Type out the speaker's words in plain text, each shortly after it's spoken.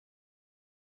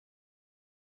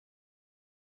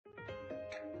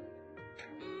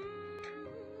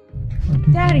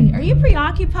Daddy, are you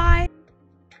preoccupied?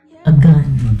 A gun.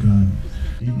 A gun.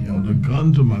 He held a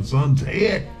gun to my son's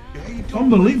head.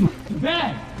 Unbelievable. The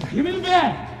bag! Give me the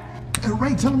bag! Hey,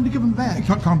 Ray, tell him to give him back.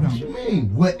 Calm down. What you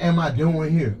mean? What am I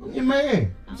doing here? I'm your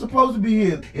man. I'm supposed to be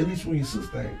here, at least when your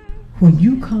sister ain't. When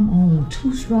you come on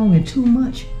too strong and too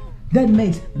much, that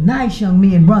makes nice young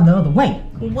men run the other way.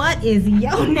 What is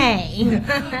your name?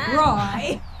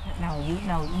 Roy.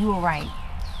 No, you were right.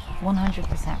 100%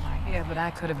 right. Yeah, but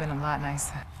I could have been a lot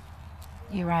nicer.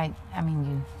 You're right. I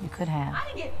mean, you could have.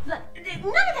 Look, none of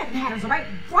that matters, all right?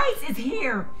 Bryce is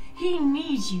here. He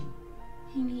needs you.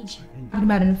 He needs you. What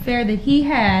about an affair that he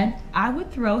had? I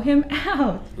would throw him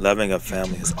out. Loving a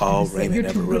family is all Raymond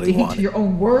ever really wanted. Your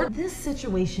own word. This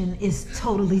situation is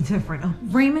totally different.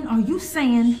 Raymond, are you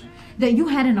saying that you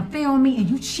had an affair on me and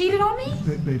you cheated on me?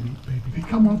 Baby,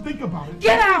 come on, think about it.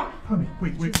 Get out! Honey,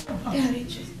 wait. Daddy,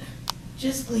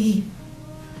 just leave.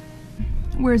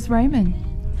 Where's Raymond?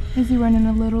 Is he running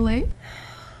a little late?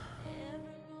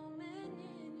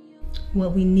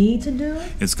 What we need to do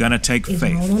It's gonna take is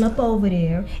faith, roll on up over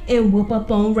there and whoop up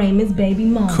on Raymond's baby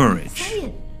mom. courage, Say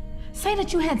it. Say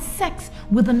that you had sex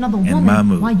with another and woman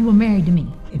Mamu while you were married to me.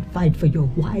 And fight for your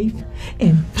wife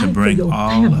and to fight for bring your all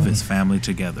family. of his family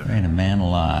together. There ain't a man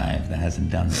alive that hasn't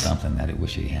done something that he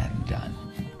wish he hadn't done.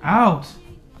 Out!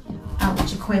 Out with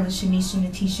Jaquela, Shanisha,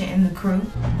 Natisha, and the crew.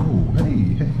 Oh,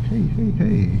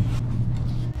 hey.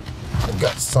 I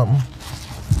got something.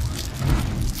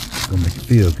 It's gonna make you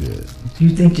feel good. You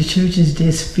think the church is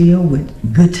just filled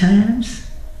with good times?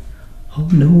 Oh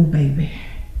no, baby.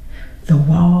 The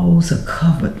walls are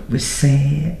covered with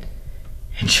sad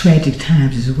and tragic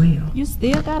times as well. You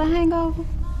still got a hangover?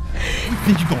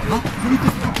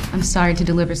 I'm sorry to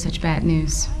deliver such bad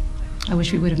news. I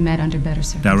wish we would have met under better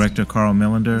circumstances. Director Carl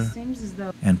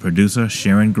Millender and producer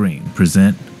Sharon Green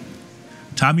present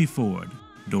Tommy Ford,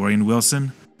 Dorien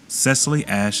Wilson, Cecily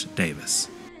Ash Davis,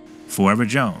 Forever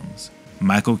Jones,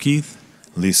 Michael Keith,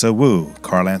 Lisa Wu,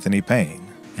 Carl Anthony Payne,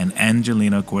 and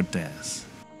Angelina Cortez.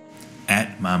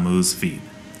 At Mamu's Feet.